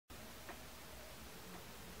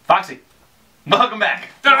Foxy, welcome back.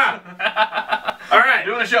 Ah! All right.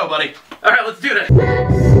 Doing a show, buddy. All right, let's do this.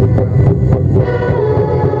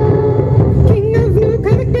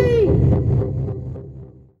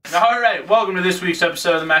 All right, welcome to this week's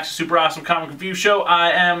episode of the Max's Super Awesome Comic Review Show.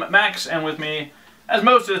 I am Max, and with me, as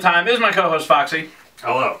most of the time, is my co-host Foxy.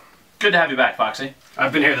 Hello. Good to have you back, Foxy.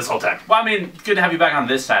 I've been here this whole time. Well, I mean, good to have you back on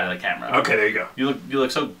this side of the camera. Okay, there you go. You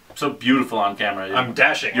look so beautiful on camera. I'm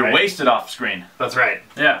dashing. You're right? wasted off screen. That's right.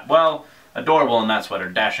 Yeah, well, adorable in that sweater,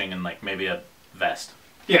 dashing in like maybe a vest.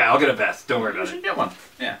 Yeah, I'll get a vest. Don't worry You about should it. get one.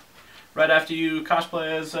 Yeah, right after you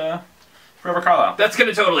cosplay as Forever Carlisle. That's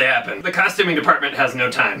gonna totally happen. The costuming department has no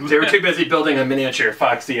time. They were too busy building a miniature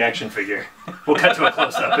Foxy action figure. We'll cut to a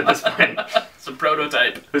close-up at this point. It's a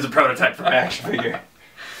prototype. There's a prototype for my action figure.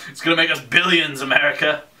 It's gonna make us billions,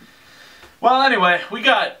 America. Well, anyway, we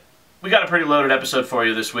got a pretty loaded episode for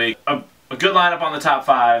you this week. A good lineup on the top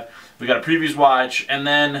 5. We got a previews watch, and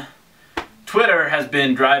then Twitter has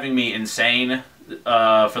been driving me insane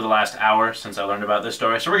for the last hour since I learned about this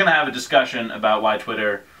story. So we're gonna have a discussion about why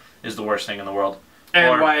Twitter is the worst thing in the world,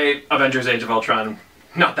 and why Avengers: Age of Ultron,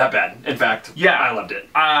 not that bad. In fact, yeah, I loved it.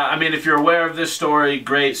 I mean, if you're aware of this story,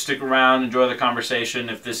 great, stick around, enjoy the conversation.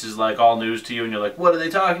 If this is like all news to you and you're like, what are they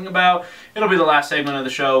talking about? It'll be the last segment of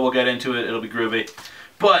the show. We'll get into it. It'll be groovy.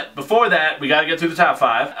 But before that, we gotta get through the top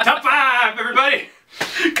 5. Top 5, everybody!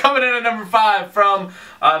 Coming in at number 5 from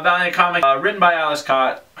Valiant Comics, written by Alice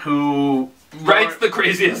Cott, who writes the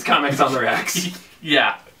craziest comics on the racks.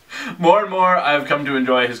 Yeah. More and more, I've come to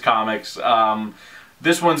enjoy his comics.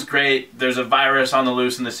 This one's great. There's a virus on the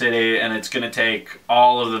loose in the city, and it's going to take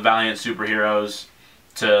all of the Valiant superheroes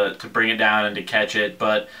to bring it down and to catch it.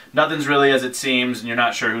 But nothing's really as it seems, and you're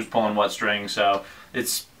not sure who's pulling what string. So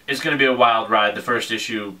it's going to be a wild ride. The first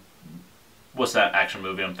issue, what's that action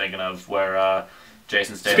movie I'm thinking of where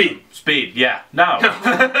Jason Statham... Speed, yeah. No.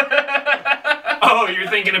 Oh, you're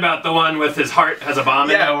thinking about the one with his heart has a bomb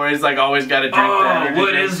in it? Yeah, where he's like always got to drink the energy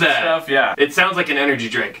what is that? Stuff. Yeah. It sounds like an energy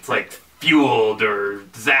drink. It's like Fueled or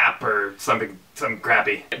Zap or something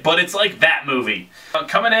crappy. But it's like that movie.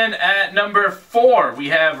 Coming in at number 4, we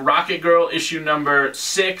have Rocket Girl issue number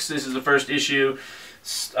 6. This is the first issue.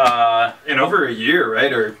 In over a year,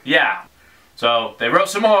 right? Or yeah. So they wrote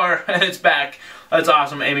some more, and it's back. That's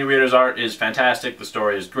awesome. Amy Reeder's art is fantastic. The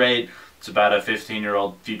story is great. It's about a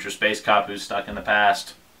 15-year-old future space cop who's stuck in the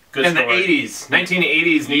past. Good in story. The 80s.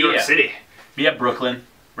 1980s New York City. Yeah, Brooklyn.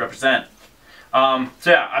 Represent. So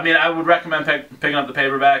yeah, I mean, I would recommend picking up the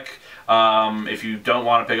paperback. If you don't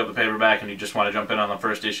want to pick up the paperback and you just want to jump in on the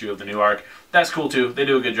first issue of the new arc, that's cool too. They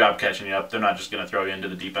do a good job catching you up. They're not just going to throw you into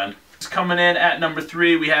the deep end. Coming in at number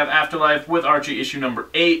 3, we have Afterlife with Archie issue number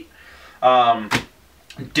 8.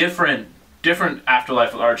 Different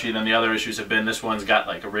Afterlife with Archie than the other issues have been. This one's got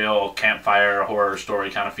like a real campfire horror story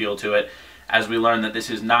kind of feel to it, as we learn that this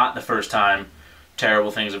is not the first time terrible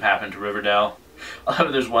things have happened to Riverdale.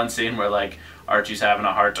 There's one scene where like Archie's having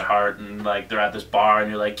a heart-to-heart and like they're at this bar and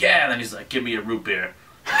you're like, yeah, and then he's like, give me a root beer.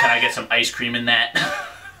 Can I get some ice cream in that?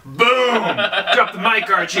 Boom! Drop the mic,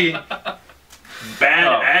 Archie.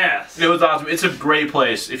 Badass. It was awesome. It's a great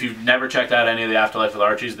place. If you've never checked out any of the Afterlife with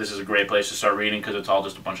Archies, this is a great place to start reading because it's all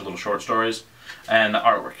just a bunch of little short stories. And the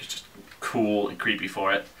artwork is just cool and creepy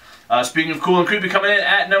for it. Speaking of cool and creepy, coming in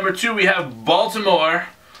at number 2, we have Baltimore,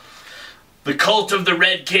 The Cult of the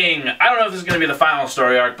Red King. I don't know if this is going to be the final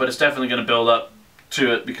story arc, but it's definitely going to build up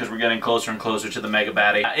to it because we're getting closer and closer to the mega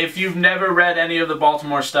baddie. If you've never read any of the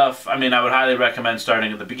Baltimore stuff, I mean, I would highly recommend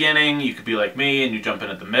starting at the beginning. You could be like me and you jump in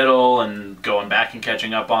at the middle and going back and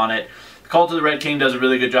catching up on it. The Cult of the Red King does a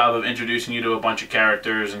really good job of introducing you to a bunch of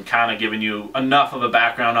characters and kind of giving you enough of a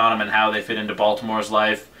background on them and how they fit into Baltimore's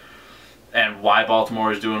life and why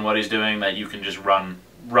Baltimore is doing what he's doing that you can just run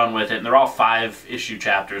with it. And they're all 5-issue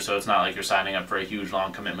chapters, so it's not like you're signing up for a huge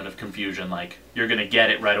long commitment of confusion. Like, you're going to get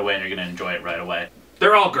it right away and you're going to enjoy it right away.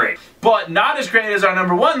 They're all great. But not as great as our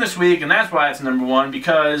number 1 this week, and that's why it's number 1,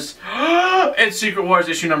 because it's Secret Wars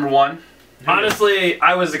issue number 1. Honestly,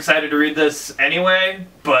 I was excited to read this anyway,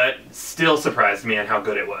 but still surprised me on how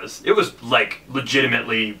good it was. It was, like,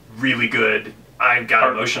 legitimately really good. I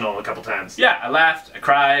got emotional a couple times. Yeah, I laughed, I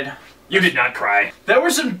cried. You did not cry. There were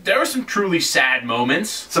some truly sad moments.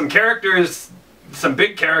 Some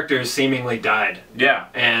big characters seemingly died. Yeah.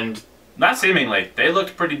 And not seemingly. They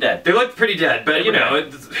looked pretty dead. They looked pretty dead, but you know,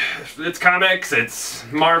 it's comics, it's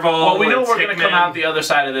Marvel. Well, we know we're going to come out the other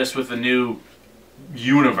side of this with a new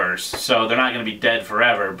universe, so they're not going to be dead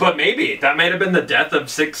forever. But maybe. That might have been the death of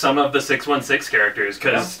some of the 616 characters,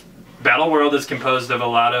 because Battle World is composed of a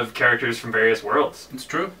lot of characters from various worlds. It's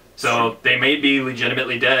true. So they may be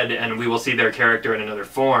legitimately dead, and we will see their character in another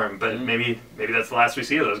form. But maybe that's the last we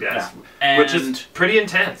see of those guys, which is pretty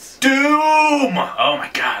intense. Doom! Oh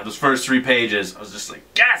my god, those first 3 pages, I was just like,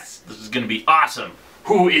 yes, this is gonna be awesome.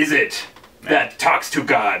 Who is it that talks to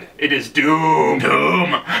God? It is Doom.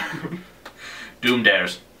 Doom. Doom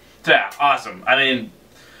dares. Yeah, awesome. I mean,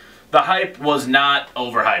 the hype was not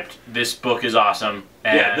overhyped. This book is awesome.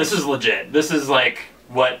 And yeah, this is legit. This is like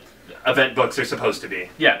what event books are supposed to be.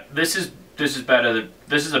 Yeah, this is better.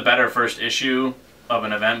 This is a better first issue of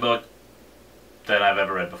an event book than I've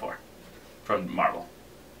ever read before from Marvel.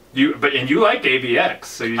 You liked AVX,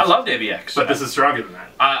 so I loved AVX, but this is stronger than that.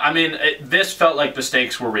 I mean, this felt like the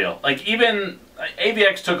stakes were real. Like even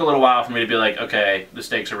AVX took a little while for me to be like, okay, the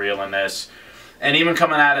stakes are real in this, and even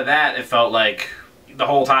coming out of that, it felt like the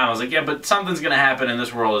whole time I was like, yeah, but something's gonna happen, and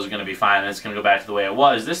this world is gonna be fine, and it's gonna go back to the way it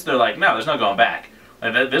was. This, they're like, no, there's no going back.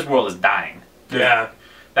 Like, this world is dying. Yeah.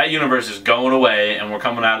 That universe is going away, and we're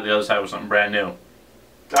coming out of the other side with something brand new.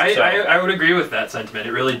 I would agree with that sentiment.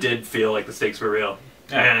 It really did feel like the stakes were real.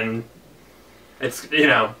 Yeah. And it's,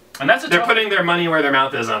 and that's they're putting their money where their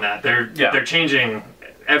mouth is on that. They're changing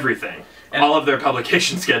everything. And all of their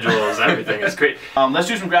publication schedules, everything is great. Let's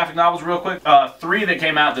do some graphic novels real quick. 3 that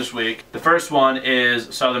came out this week. The first one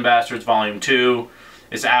is Southern Bastards Volume 2.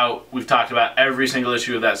 It's out. We've talked about every single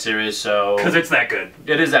issue of that series, so... Because it's that good.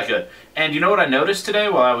 It is that good. And you know what I noticed today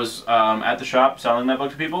while I was at the shop selling that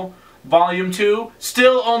book to people? Volume 2,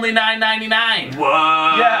 still only $9.99.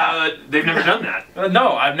 What? Yeah. They've never done that.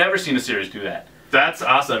 No, I've never seen a series do that. That's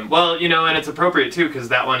awesome. Well, and it's appropriate, too, because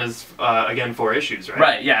that one is, again, 4 issues, right?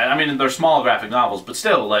 Right, yeah. I mean, they're small graphic novels, but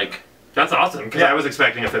still, like... That's awesome, because I was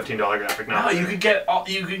expecting a $15 graphic novel. No, you could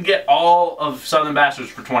get all of Southern Bastards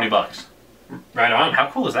for $20. Right on.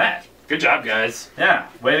 How cool is that? Good job, guys. Yeah,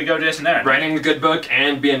 way to go, Jason Aaron. Writing a good book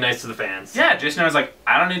and being nice to the fans. Yeah, Jason Aaron's like,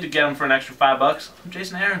 I don't need to get them for an extra $5. I'm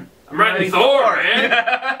Jason Aaron. I'm writing Thor,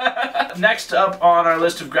 man! Next up on our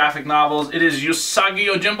list of graphic novels, it is Usagi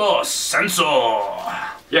Yojimbo Senso.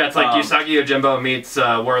 Yeah, it's like Usagi Yojimbo meets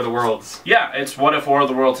War of the Worlds. Yeah, it's what if War of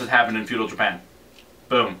the Worlds had happened in feudal Japan.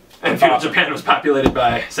 Boom. And feudal Japan was populated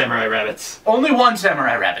by samurai rabbits. Only one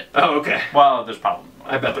samurai rabbit. Oh, okay. Well, there's probably more.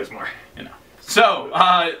 I bet there's more. So,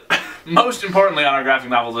 most importantly on our graphic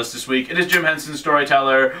novel list this week, it is Jim Henson's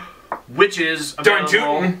Storyteller, which is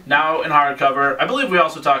available now in hardcover. I believe we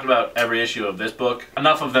also talked about every issue of this book.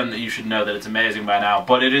 Enough of them that you should know that it's amazing by now,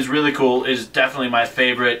 but it is really cool. It is definitely my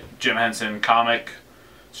favorite Jim Henson comic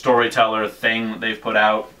storyteller thing that they've put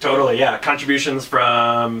out. Totally, yeah. Contributions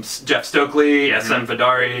from Jeff Stokely, S.M.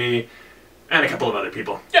 Fadari, and a couple of other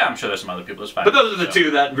people. Yeah, I'm sure there's some other people. It's fine. But those are the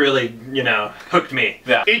 2 that really, hooked me.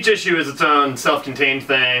 Yeah. Each issue is its own self-contained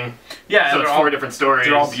thing. Yeah, so it's 4 different stories.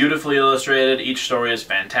 They're all beautifully illustrated. Each story is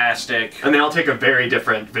fantastic. And they all take a very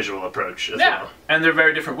different visual approach as well. And they're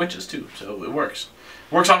very different witches, too, so it works.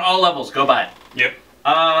 Works on all levels. Go buy it. Yep.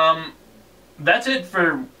 That's it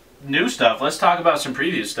for new stuff. Let's talk about some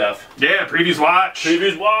preview stuff. Yeah, previews watch.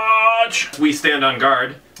 Previews watch. We Stand on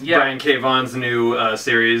Guard. Yeah. Brian K. Vaughan's new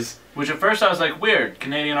series. Which at first I was like, weird.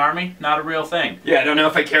 Canadian Army? Not a real thing. Yeah, I don't know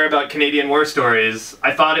if I care about Canadian war stories.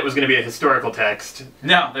 I thought it was going to be a historical text.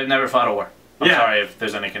 No, they've never fought a war. I'm sorry if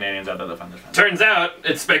there's any Canadians out there that find this fun. Turns out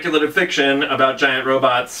it's speculative fiction about giant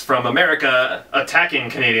robots from America attacking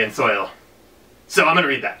Canadian soil. So I'm going to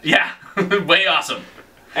read that. Yeah, way awesome.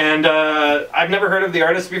 And I've never heard of the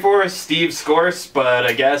artist before, Steve Scorch, but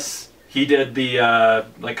I guess he did the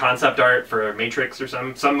concept art for Matrix or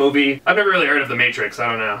some movie. I've never really heard of the Matrix. I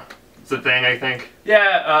don't know. It's a thing, I think.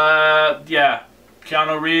 Yeah. Yeah.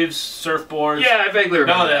 Keanu Reeves, surfboards. Yeah, I vaguely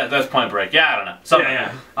remember. No, that's Point Break. Yeah, I don't know. Something.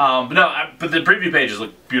 Yeah. But the preview pages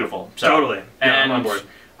look beautiful. So. Totally. Yeah, and I'm on board.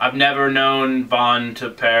 I've never known Vaughn to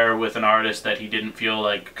pair with an artist that he didn't feel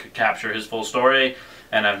like could capture his full story.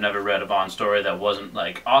 And I've never read a Vaughn story that wasn't,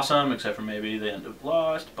 like, awesome, except for maybe the end of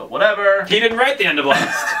Lost, but whatever. He didn't write the end of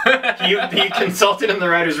Lost. he consulted in the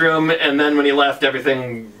writer's room, and then when he left,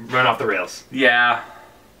 everything ran off the rails. Yeah.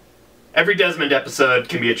 Every Desmond episode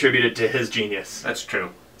can be attributed to his genius. That's true.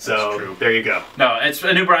 So, there you go. No, it's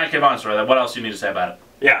a new Brian K. Vaughan story. What else do you need to say about it?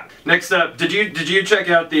 Yeah. Next up, did you check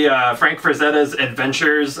out the Frank Frazetta's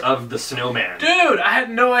Adventures of the Snowman? Dude, I had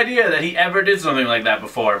no idea that he ever did something like that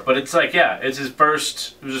before. But it's like, yeah, it was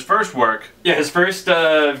his first work. Yeah, his first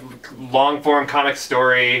long-form comic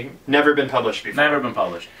story, never been published before. Never been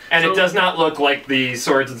published. And it does not look like the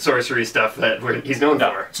swords and sorcery stuff that he's known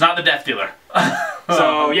for. It's not the Death Dealer.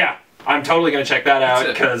 So, yeah, I'm totally going to check that out,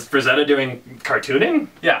 because Frazetta doing cartooning?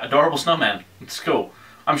 Yeah, adorable snowman. It's cool.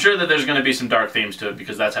 I'm sure that there's going to be some dark themes to it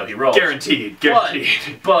because that's how he rolls. Guaranteed.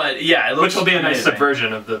 But yeah, it looks which will be a amazing. nice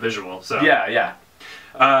subversion of the visual. So yeah.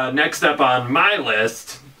 Next up on my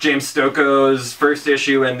list, James Stokoe's first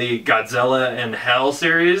issue in the Godzilla and Hell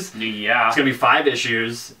series. Yeah. It's going to be 5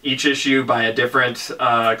 issues, each issue by a different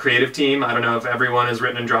creative team. I don't know if everyone is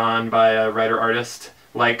written and drawn by a writer-artist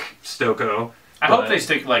like Stokoe. I hope they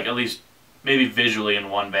stick, like, at least maybe visually in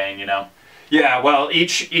one vein, you know? Yeah, well,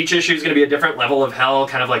 each issue is going to be a different level of hell,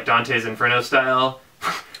 kind of like Dante's Inferno style.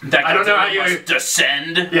 That I don't know how you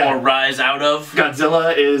descend or rise out of.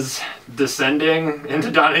 Godzilla is descending into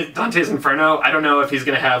Dante's Inferno. I don't know if he's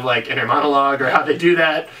going to have, like, inner monologue or how they do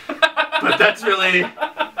that. But that's really...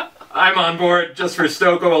 I'm on board just for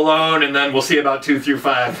Stokoe alone, and then we'll see about 2 through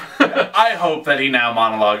 5. I hope that he now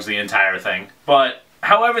monologues the entire thing. But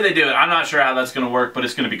however they do it, I'm not sure how that's going to work, but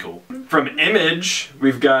it's going to be cool. From Image,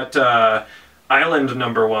 we've got Island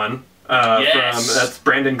 #1. Yes. That's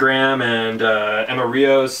Brandon Graham and Emma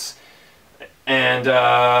Rios and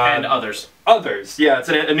others. Others, yeah. It's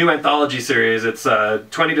a new anthology series. It's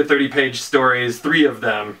 20 to 30 page stories, 3 of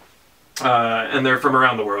them, and they're from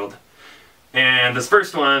around the world. And this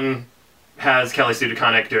first one has Kelly Sue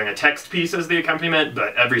DeConnick doing a text piece as the accompaniment,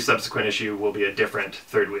 but every subsequent issue will be a different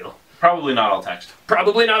third wheel. Probably not all text.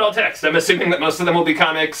 Probably not all text. I'm assuming that most of them will be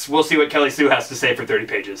comics. We'll see what Kelly Sue has to say for 30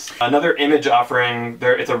 pages. Another Image offering,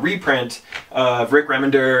 it's a reprint of Rick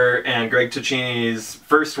Remender and Greg Ticini's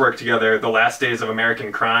first work together, The Last Days of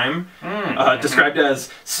American Crime, described as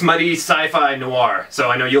smutty sci-fi noir. So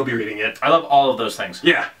I know you'll be reading it. I love all of those things.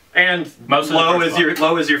 Yeah, and Low is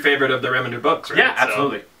your favorite of the Remender books, right? Yeah,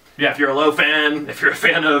 absolutely. So, yeah, if you're a Low fan, if you're a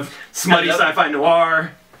fan of smutty sci-fi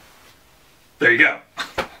noir, there you go.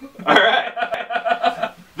 All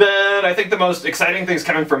right. Then I think the most exciting things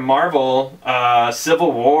coming from Marvel,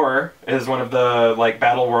 Civil War is one of the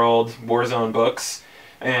Battle World Warzone books,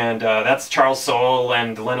 and that's Charles Soule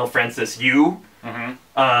and Lionel Francis Yu.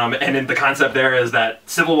 And the concept there is that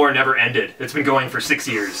Civil War never ended. It's been going for 6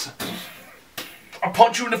 years. I'll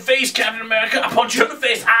punch you in the face, Captain America. I'll punch you in the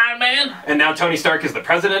face, Iron Man. And now Tony Stark is the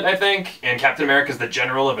president, I think, and Captain America is the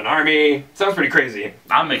general of an army. Sounds pretty crazy.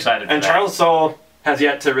 I'm excited for that. And Charles Soule has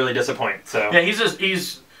yet to really disappoint. So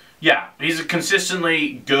yeah, he's a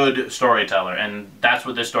consistently good storyteller, and that's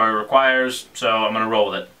what this story requires. So I'm gonna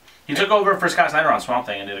roll with it. He took over for Scott Snyder on Swamp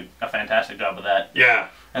Thing and did a fantastic job with that. Yeah,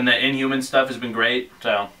 and the Inhuman stuff has been great.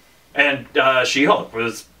 So and She-Hulk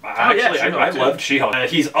was I loved She-Hulk.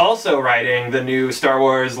 He's also writing the new Star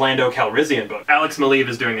Wars Lando Calrissian book. Alex Maleev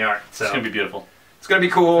is doing the art. So it's gonna be beautiful. It's gonna be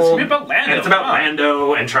cool. It's gonna be about Lando. And it's about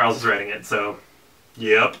Lando, and Charles is writing it. So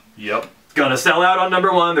yep. Gonna sell out on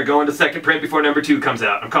 #1. They're going to second print before #2 comes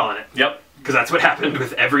out. I'm calling it. Yep. Because that's what happened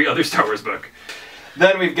with every other Star Wars book.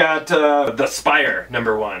 Then we've got The Spire,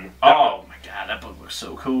 #1. Oh my god, that book looks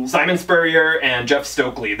so cool. Simon Spurrier and Jeff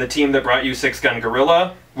Stokely, the team that brought you Six Gun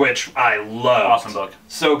Gorilla, which I love. Awesome book.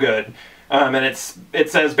 So good. And it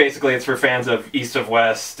says basically it's for fans of East of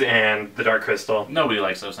West and The Dark Crystal. Nobody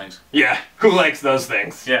likes those things. Yeah, who likes those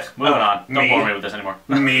things? Yeah, moving on. Don't bore me with this anymore.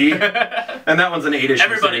 Me. And that one's an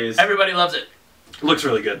 8-issue series. Everybody loves it. Looks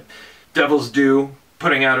really good. Devil's Due,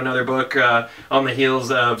 putting out another book on the heels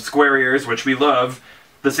of Square Ears, which we love.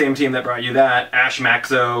 The same team that brought you that, Ash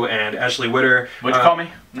Maxo and Ashley Witter. What'd you call me?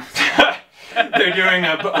 They're doing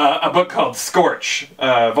a book called Scorch.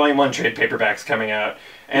 Volume 1 trade paperbacks coming out.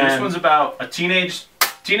 And this one's about a teenage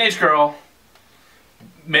girl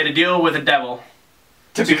made a deal with a devil.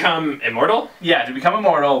 To become immortal? Yeah, to become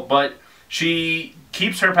immortal, but she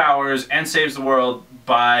keeps her powers and saves the world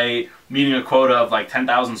by meeting a quota of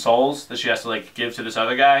 10,000 souls that she has to give to this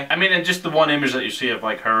other guy. I mean, and just the one image that you see of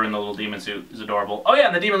her in the little demon suit is adorable. Oh yeah,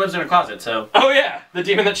 and the demon lives in her closet, so. Oh yeah, the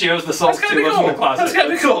demon that she owes the souls to lives in the closet. That's gotta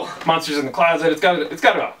be cool. Monsters in the closet. It's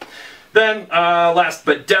got it all. Then last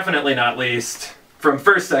but definitely not least, from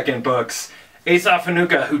First Second Books, Asaf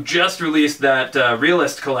Hanuka, who just released that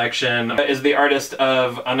Realist collection, is the artist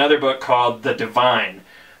of another book called The Divine.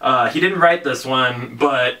 He didn't write this one,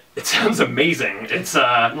 but it sounds amazing. It's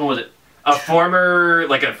what was it? A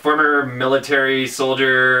former military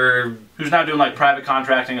soldier who's now doing private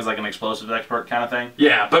contracting as an explosives expert kind of thing.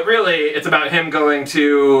 Yeah, but really it's about him going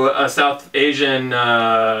to a South Asian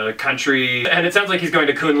country, and it sounds like he's going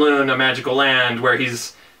to Kunlun, a magical land, where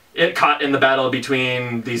he's caught in the battle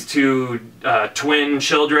between these two twin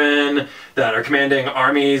children that are commanding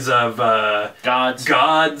armies of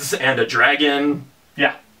gods and a dragon.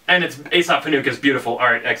 Yeah. And it's Asaf Hanuka's beautiful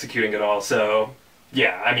art executing it all, so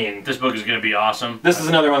yeah, I mean... This book is going to be awesome. This is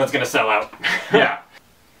another one that's going to sell out. Yeah.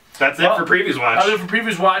 That's it for Previews Watch. That's it for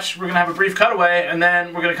Previews Watch. We're going to have a brief cutaway, and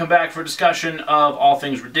then we're going to come back for a discussion of all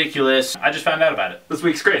things ridiculous. I just found out about it. This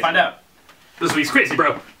week's crazy. Find out. This week's crazy,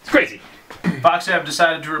 bro. It's crazy. Fox have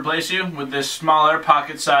decided to replace you with this smaller,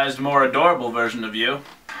 pocket-sized, more adorable version of you.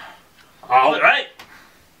 All right.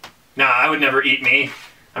 Nah, I would never eat me.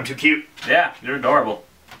 I'm too cute. Yeah, you're adorable.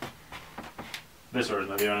 This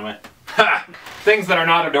version of you, anyway. Ha! Things that are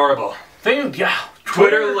not adorable. Yeah.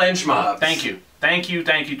 Twitter lynch mobs. Thank you. Thank you,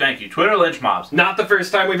 thank you, thank you. Twitter lynch mobs. Not the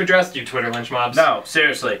first time we've addressed you, Twitter lynch mobs. No,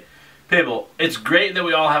 seriously. People, it's great that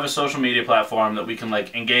we all have a social media platform that we can,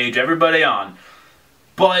 like, engage everybody on.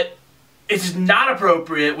 But it's not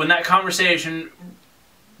appropriate when that conversation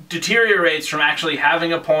deteriorates from actually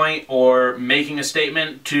having a point or making a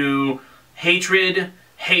statement to hatred,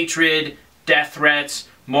 death threats,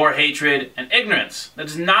 more hatred, and ignorance. That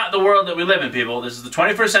is not the world that we live in, people. This is the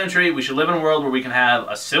 21st century. We should live in a world where we can have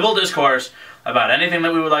a civil discourse about anything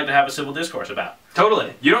that we would like to have a civil discourse about.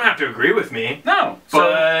 Totally. You don't have to agree with me. No.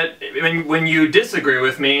 But when you disagree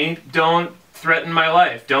with me, don't threaten my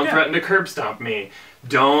life. Don't threaten to curb stomp me.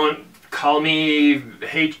 Don't call me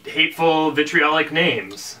hateful, vitriolic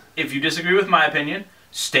names. If you disagree with my opinion,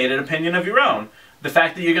 state an opinion of your own. The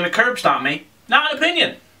fact that you're going to curb stomp me, not an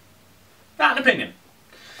opinion. Not an opinion.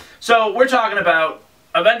 So we're talking about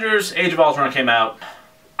Avengers Age of Ultron came out.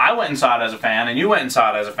 I went and saw it as a fan, and you went and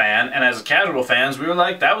saw it as a fan, and as casual fans, we were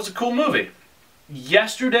like, that was a cool movie.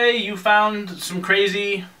 Yesterday, you found some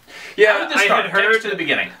crazy... Yeah, how did this start? Take us to the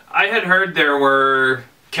beginning. I had heard there were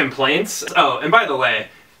complaints. Oh, and by the way,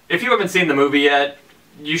 if you haven't seen the movie yet,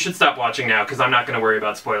 you should stop watching now, because I'm not going to worry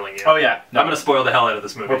about spoiling it. Oh yeah. No. I'm going to spoil the hell out of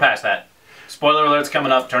this movie. We're past that. Spoiler alert's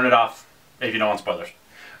coming up. Turn it off if you don't want spoilers.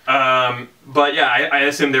 But yeah, I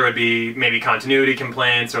assumed there would be maybe continuity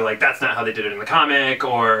complaints, or like, that's not how they did it in the comic,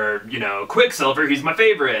 or, you know, Quicksilver, he's my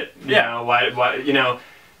favorite. You know, why, you know,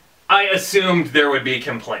 I assumed there would be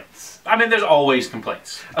complaints. I mean, there's always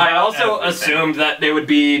complaints. I also assumed that they would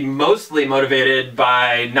be mostly motivated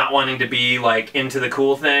by not wanting to be, like, into the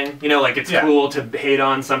cool thing. You know, like, it's cool to hate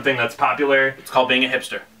on something that's popular. It's called being a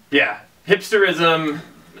hipster. Yeah. Hipsterism,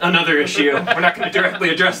 another issue. We're not going to directly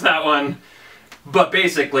address that one. But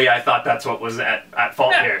basically, I thought that's what was at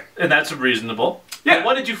fault here. And that's reasonable. Yeah. But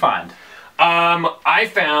what did you find? I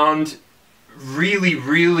found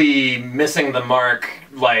really missing the mark,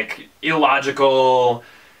 like, illogical,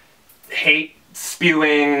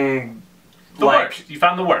 hate-spewing... The worst. You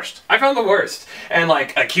found the worst. I found the worst. And,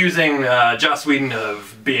 like, accusing Joss Whedon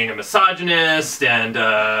of being a misogynist,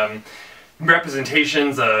 and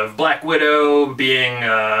representations of Black Widow being,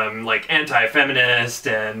 like, anti-feminist,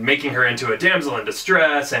 and making her into a damsel in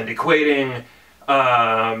distress, and equating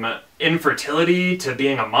infertility to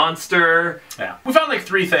being a monster. Yeah. We found, like,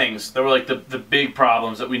 3 things that were, like, the big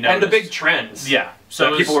problems that we noticed. And the big trends. Yeah. So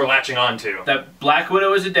that people were latching on to. That Black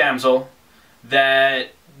Widow is a damsel,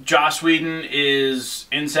 that Joss Whedon is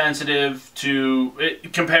insensitive to...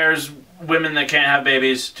 It compares women that can't have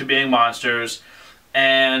babies to being monsters.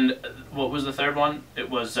 And what was the third one? It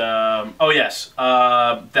was, oh yes,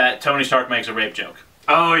 that Tony Stark makes a rape joke.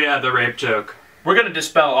 Oh yeah, the rape joke. We're going to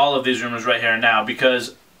dispel all of these rumors right here and now,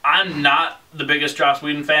 because I'm not the biggest Joss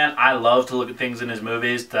Whedon fan. I love to look at things in his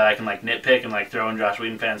movies that I can, like, nitpick and, like, throw in Joss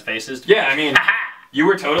Whedon fans' faces. Yeah, I mean, you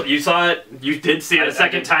were you saw it, you did see it a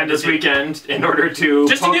second time this weekend in order to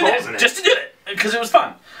poke holes in it. Just to do it, because it was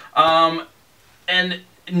fun. And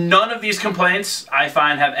none of these complaints, I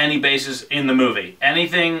find, have any basis in the movie.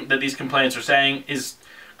 Anything that these complaints are saying is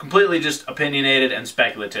completely just opinionated and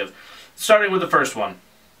speculative. Starting with the first one.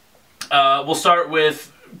 We'll start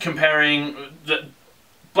with comparing the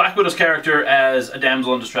Black Widow's character as a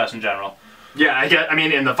damsel in distress in general. Yeah, I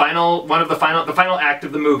mean, in the final act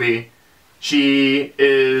of the movie, she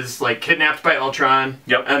is, like, kidnapped by Ultron.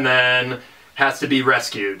 Yep. And then has to be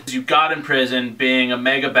rescued. You got in prison being a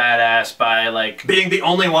mega badass by, like... being the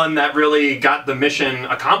only one that really got the mission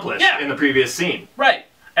accomplished in the previous scene. Right.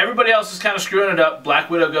 Everybody else is kind of screwing it up. Black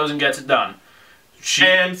Widow goes and gets it done.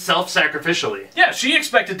 And self-sacrificially. Yeah, she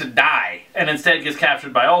expected to die, and instead gets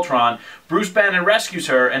captured by Ultron. Bruce Banner rescues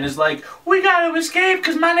her and is like, we gotta escape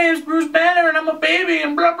because my name's Bruce Banner and I'm a baby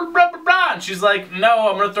and blah, blah, blah, blah, blah. And she's like,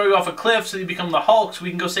 no, I'm gonna throw you off a cliff so you become the Hulk so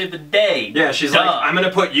we can go save the day. Yeah, she's like, I'm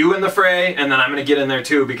gonna put you in the fray and then I'm gonna get in there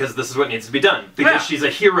too because this is what needs to be done. Because she's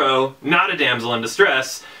a hero, not a damsel in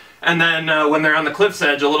distress. And then when they're on the cliff's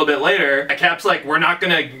edge a little bit later, Cap's like, we're not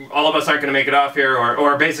gonna, all of us aren't gonna make it off here,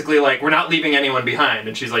 or basically like, we're not leaving anyone behind.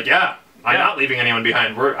 And she's like, yeah, I'm not leaving anyone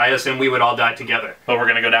behind. I assume we would all die together. But we're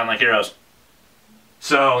gonna go down like heroes.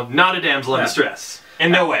 So, not a damsel in distress.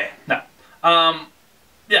 In no way. No.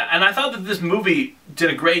 Yeah, and I thought that this movie did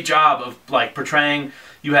a great job of, like, portraying,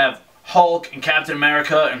 you have Hulk and Captain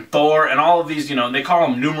America and Thor and all of these, you know, and they call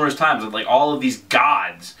them numerous times, like, all of these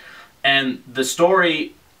gods. And the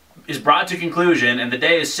story is brought to conclusion, and the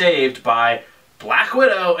day is saved by Black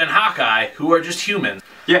Widow and Hawkeye, who are just humans.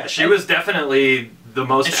 Yeah, she was definitely the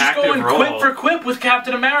most active role. And she's going quip for quip with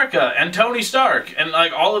Captain America and Tony Stark and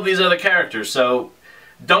like all of these other characters. So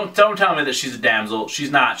don't tell me that she's a damsel. She's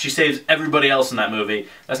not. She saves everybody else in that movie.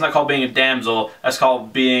 That's not called being a damsel. That's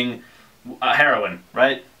called being a heroine,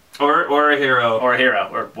 right? Or a hero. Or a hero,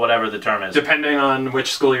 or whatever the term is. Depending on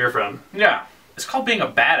which school you're from. Yeah. It's called being a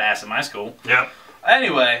badass at my school. Yeah.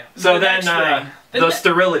 Anyway. So then, the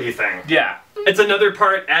sterility thing. Yeah. It's another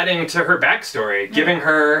part adding to her backstory, giving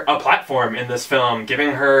her a platform in this film,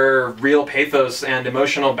 giving her real pathos and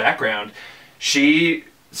emotional background. She,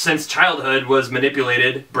 since childhood, was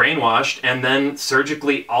manipulated, brainwashed, and then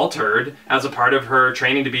surgically altered as a part of her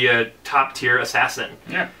training to be a top-tier assassin.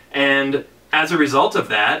 Yeah. And as a result of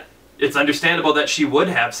that, it's understandable that she would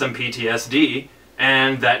have some PTSD,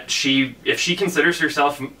 and that if she considers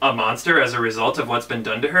herself a monster as a result of what's been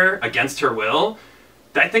done to her against her will,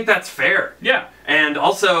 I think that's fair. Yeah. And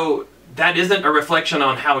also, that isn't a reflection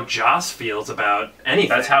on how Joss feels about anything.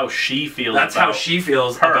 That's how she feels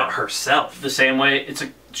about herself. The same way,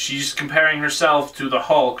 she's comparing herself to the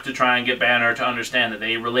Hulk to try and get Banner to understand that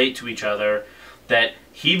they relate to each other, that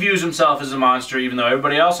he views himself as a monster even though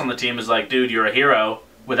everybody else on the team is like, dude, you're a hero.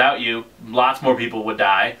 Without you, lots more people would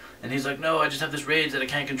die. And he's like, no, I just have this rage that I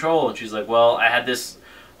can't control. And she's like, well, I had this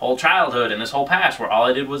whole childhood and this whole past where all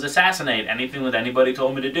I did was assassinate anything that anybody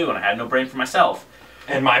told me to do, and I had no brain for myself.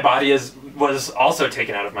 And my body was also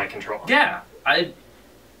taken out of my control. Yeah. I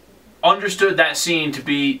understood that scene to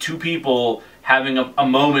be two people having a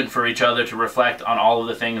moment for each other to reflect on all of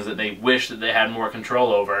the things that they wish that they had more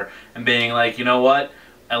control over, and being like, you know what,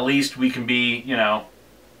 at least we can be, you know,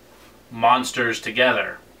 monsters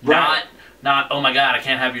together. Right. Not, oh my god, I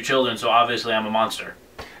can't have your children, so obviously I'm a monster.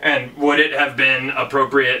 And would it have been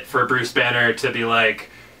appropriate for Bruce Banner to be like,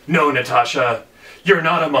 no, Natasha, you're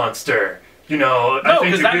not a monster. You know, no,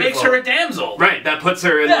 because that makes her a damsel. Right, that puts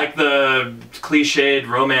her in like the cliched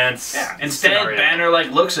romance. Yeah. Instead, Banner like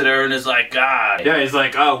looks at her and is like, God. Yeah, he's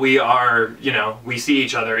like, oh, we are, you know, we see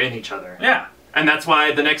each other in each other. Yeah. And that's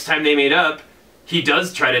why the next time they meet up, he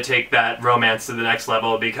does try to take that romance to the next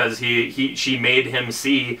level, because she made him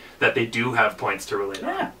see that they do have points to relate on.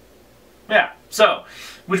 Yeah. Yeah. So,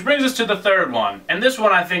 which brings us to the third one. And this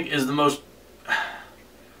one I think is the most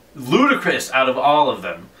ludicrous out of all of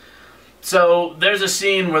them. So, there's a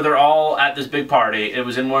scene where they're all at this big party. It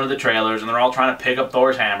was in one of the trailers, and they're all trying to pick up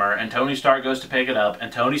Thor's hammer, and Tony Stark goes to pick it up,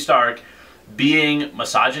 and Tony Stark, being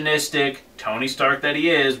misogynistic, Tony Stark that he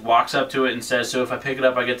is, walks up to it and says, so if I pick it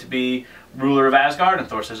up, I get to be ruler of Asgard? And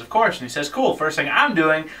Thor says, of course. And he says, cool, first thing I'm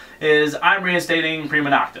doing is I'm reinstating Prima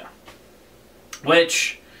Nocta.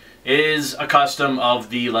 Which is a custom of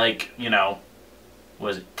the, like, you know,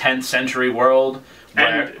 was it 10th century world?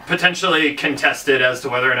 And potentially contested as to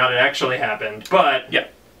whether or not it actually happened. But, yeah,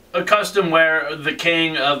 a custom where the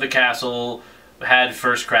king of the castle had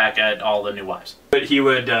first crack at all the new wives. But he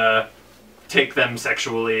would take them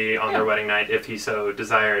sexually on their wedding night if he so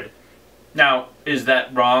desired. Now, is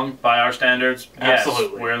that wrong by our standards?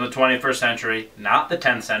 Absolutely. Yes, we're in the 21st century, not the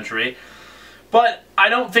 10th century. But I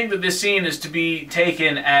don't think that this scene is to be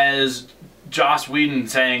taken as Joss Whedon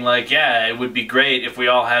saying, like, yeah, it would be great if we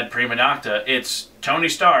all had Prima Nocta. It's Tony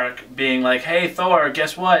Stark being like, hey, Thor,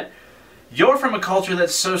 guess what? You're from a culture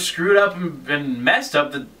that's so screwed up and messed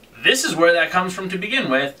up that this is where that comes from to begin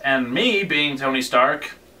with. And me, being Tony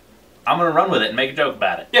Stark, I'm going to run with it and make a joke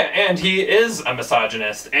about it. Yeah, and he is a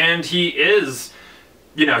misogynist, and he is,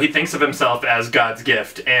 you know, he thinks of himself as God's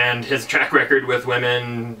gift, and his track record with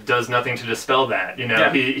women does nothing to dispel that. You know,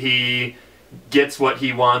 yeah. He gets what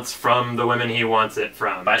he wants from the women he wants it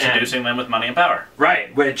from. By seducing them with money and power.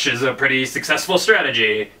 Right, which is a pretty successful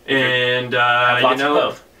strategy. And, lots you know, of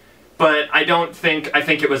both. But I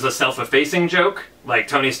think it was a self-effacing joke, like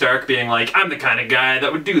Tony Stark being like, I'm the kind of guy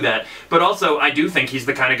that would do that. But also, I do think he's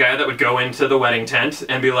the kind of guy that would go into the wedding tent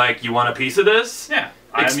and be like, you want a piece of this? Yeah.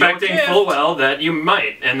 Expecting full well that you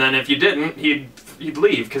might. And then if you didn't, he'd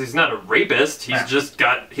leave, because he's not a rapist,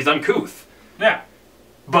 he's uncouth. Yeah.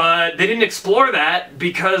 But they didn't explore that,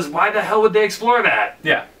 because why the hell would they explore that?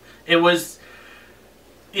 Yeah. It's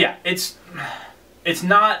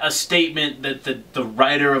not a statement that the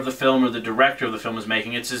writer of the film or the director of the film is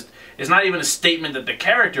making. It's not even a statement that the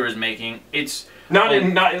character is making. It's not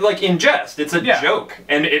in jest. It's a joke,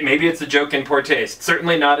 and maybe it's a joke in poor taste.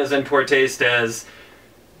 Certainly not as in poor taste as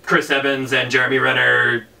Chris Evans and Jeremy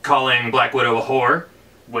Renner calling Black Widow a whore.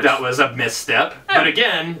 That was a misstep. Yeah. But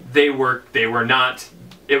again, they were not.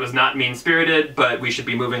 It was not mean-spirited, but we should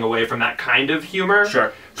be moving away from that kind of humor.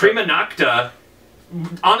 Sure. Prima Nocta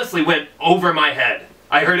honestly went over my head.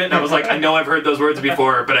 I heard it and I was like, I know I've heard those words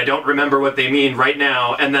before, but I don't remember what they mean right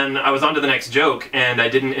now. And then I was on to the next joke, and I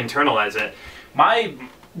didn't internalize it.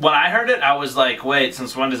 When I heard it, I was like, wait,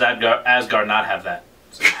 since when does Asgard not have that?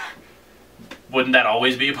 Wouldn't that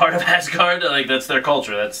always be a part of Asgard? Like, that's their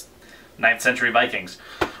culture. That's 9th century Vikings.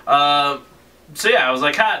 So yeah, I was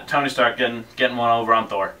like, Tony Stark getting one over on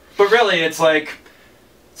Thor. But really, it's like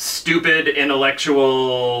stupid,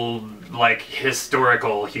 intellectual, like,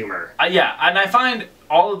 historical humor. Yeah, and I find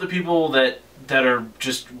all of the people that are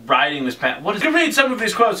just writing this path. You can read some of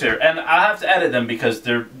these quotes here, and I have to edit them because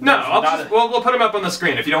they're... No, we'll put them up on the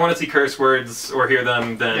screen. If you don't want to see curse words or hear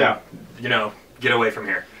them, then, you know, get away from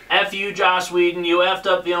here. F you, Joss Whedon. You effed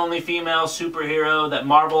up the only female superhero that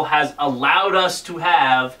Marvel has allowed us to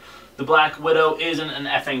have. The Black Widow isn't an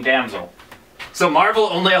effing damsel. So Marvel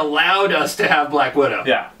only allowed us to have Black Widow?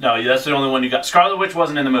 Yeah. No, that's the only one you got. Scarlet Witch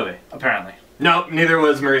wasn't in the movie, apparently. No, neither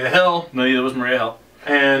was Maria Hill. No, neither was Maria Hill.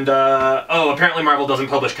 And, apparently Marvel doesn't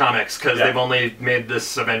publish comics because they've only made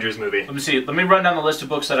this Avengers movie. Let me see. Let me run down the list of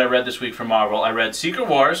books that I read this week from Marvel. I read Secret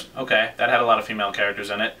Wars. Okay, that had a lot of female characters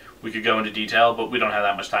in it. We could go into detail, but we don't have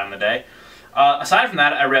that much time in the day. Aside from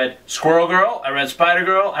that, I read Squirrel Girl, I read Spider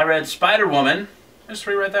Girl, I read Spider Woman. There's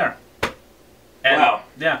 3 right there. And, wow.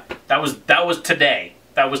 Yeah, that was today.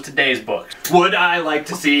 That was today's book. Would I like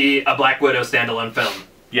to see a Black Widow standalone film?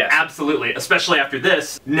 Yes. Absolutely. Especially after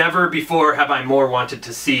this. Never before have I more wanted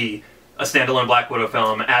to see a standalone Black Widow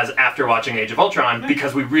film as after watching Age of Ultron,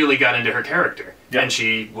 because we really got into her character. Yep. And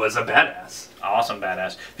she was a badass. Awesome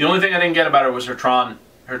badass. The only thing I didn't get about her was her Tron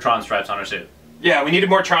stripes on her suit. Yeah, we needed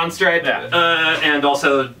more Tron stripe, and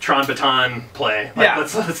also Tron baton play. Like,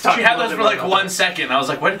 let's talk. She had those for like 1 second. I was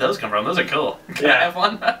like, where did those come from? Those are cool. Can I have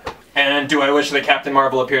one? And do I wish that Captain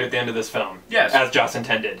Marvel appeared at the end of this film? Yes. As Joss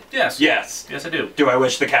intended? Yes. Yes. Yes, I do. Do I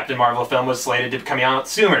wish the Captain Marvel film was slated to come out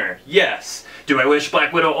sooner? Yes. Do I wish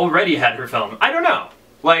Black Widow already had her film? I don't know.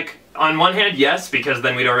 Like, on one hand, yes, because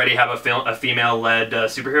then we'd already have a female-led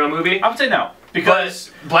superhero movie. I would say no.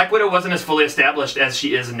 Because Black Widow wasn't as fully established as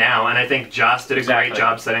she is now, and I think Joss did a great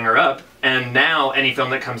job setting her up, and now any film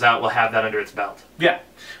that comes out will have that under its belt. Yeah.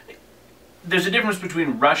 There's a difference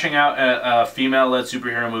between rushing out a female-led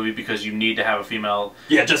superhero movie because you need to have a female...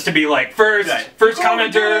 Yeah, just to be like, first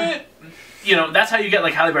commenter. You know, that's how you get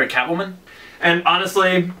like Halle Berry Catwoman. And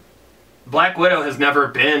honestly, Black Widow has never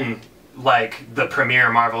been like the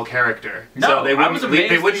premier Marvel character. No, so they wouldn't, I was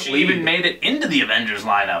amazed they wouldn't she even made it into the Avengers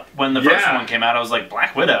lineup. When the first one came out, I was like,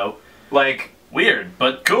 Black Widow? Like, weird,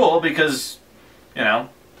 but cool because, you know,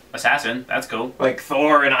 assassin, that's cool. Like,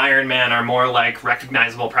 Thor and Iron Man are more like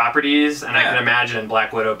recognizable properties, and I can imagine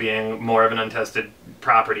Black Widow being more of an untested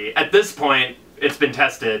property. At this point, it's been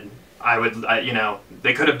tested. You know,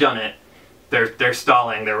 they could have done it. They're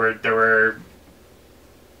stalling. There were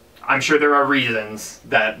I'm sure there are reasons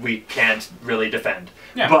that we can't really defend.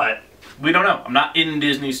 Yeah. But we don't know. I'm not in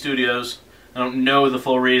Disney Studios. I don't know the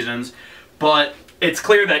full reasons. But it's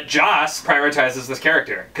clear that Joss prioritizes this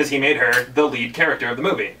character because he made her the lead character of the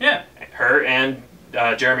movie. Yeah. Her and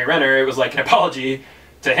Jeremy Renner, it was like an apology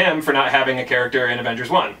to him for not having a character in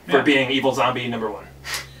Avengers 1, for being evil zombie #1.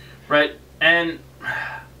 Right. And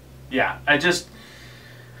yeah,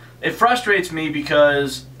 it frustrates me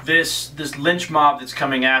because this Lynch mob that's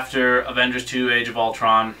coming after Avengers 2, Age of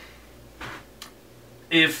Ultron,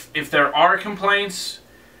 if there are complaints,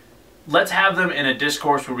 let's have them in a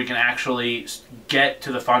discourse where we can actually get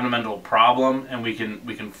to the fundamental problem, and we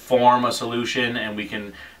can form a solution, and we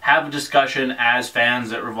can have a discussion as fans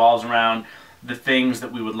that revolves around the things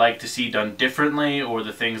that we would like to see done differently, or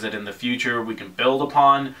the things that in the future we can build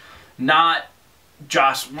upon. Not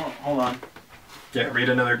just, well, hold on. Yeah, read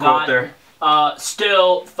another quote there.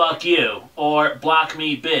 Still, fuck you, or block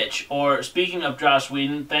me, bitch, or speaking of Joss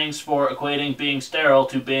Whedon, thanks for equating being sterile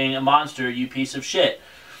to being a monster, you piece of shit.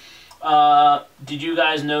 Did you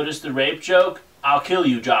guys notice the rape joke? I'll kill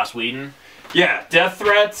you, Joss Whedon. Yeah, death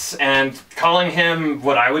threats and calling him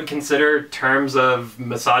what I would consider terms of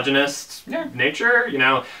misogynist nature. You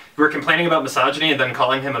know, we're complaining about misogyny and then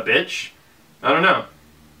calling him a bitch. I don't know.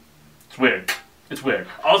 It's weird. It's weird.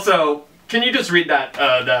 Also, can you just read that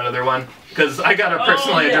other one? Because I gotta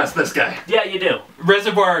personally address this guy. Yeah, you do.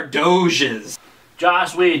 Reservoir Doges.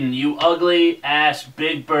 Joss Whedon, you ugly ass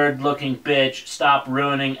Big Bird looking bitch, stop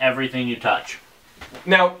ruining everything you touch.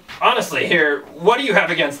 Now, honestly here, what do you have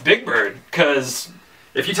against Big Bird? Because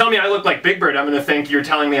if you tell me I look like Big Bird, I'm gonna think you're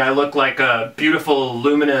telling me I look like a beautiful,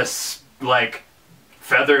 luminous, like,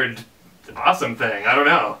 feathered, awesome thing. I don't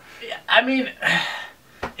know. I mean,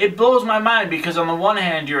 it blows my mind because on the one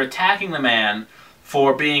hand, you're attacking the man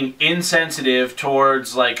for being insensitive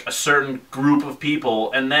towards, like, a certain group of people,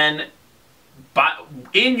 and then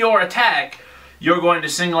in your attack, you're going to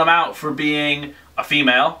single him out for being a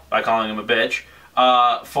female, by calling him a bitch,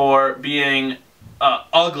 for being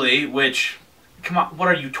ugly, which, come on, what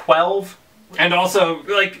are you, 12? And also,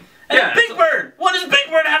 like... And Big Bird! What does Big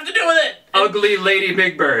Bird have to do with it? Ugly Lady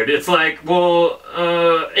Big Bird. It's like, well,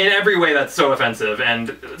 in every way that's so offensive.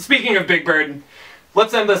 And speaking of Big Bird,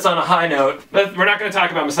 let's end this on a high note. We're not going to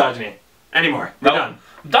talk about misogyny anymore. We're done.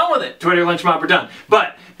 I'm done with it. Twitter Lynch Mob, we're done.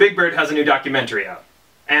 But Big Bird has a new documentary out.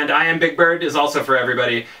 And I Am Big Bird is also for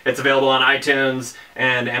everybody. It's available on iTunes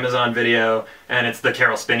and Amazon Video, and it's the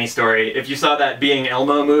Carol Spinney story. If you saw that Being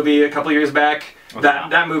Elmo movie a couple years back,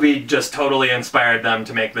 that movie just totally inspired them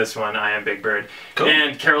to make this one, I Am Big Bird. Cool.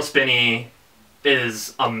 And Carol Spinney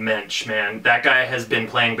is a mensch, man. That guy has been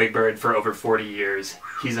playing Big Bird for over 40 years.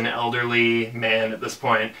 He's an elderly man at this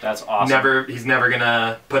point. That's awesome. He's never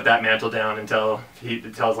gonna put that mantle down until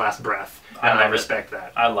his last breath. And I respect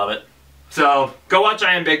that. I love it. So, go watch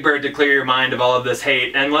I Am Big Bird to clear your mind of all of this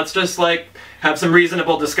hate, and let's just, like, have some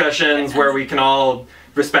reasonable discussions where we can all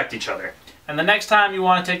respect each other. And the next time you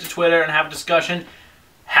want to take to Twitter and have a discussion,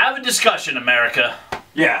 America.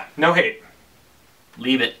 Yeah, no hate.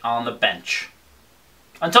 Leave it on the bench.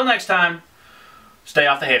 Until next time, stay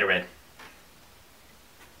off the haterade.